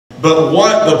But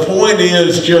what the point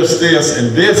is just this,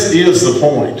 and this is the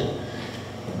point.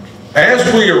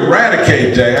 As we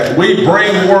eradicate that, we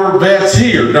bring more vets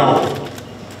here, don't we?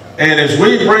 And as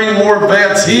we bring more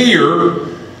vets here,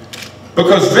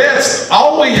 because vets,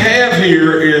 all we have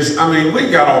here is, I mean, we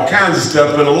got all kinds of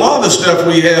stuff, but a lot of the stuff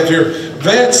we have here,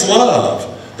 vets love.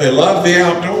 They love the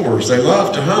outdoors. They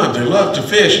love to hunt. They love to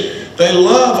fish. They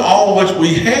love all what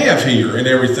we have here and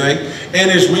everything.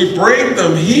 And as we bring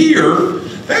them here,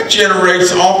 that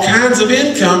generates all kinds of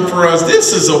income for us.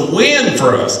 This is a win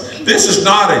for us. This is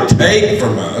not a take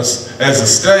from us as a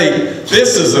state.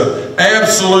 This is an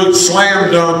absolute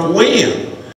slam dunk win.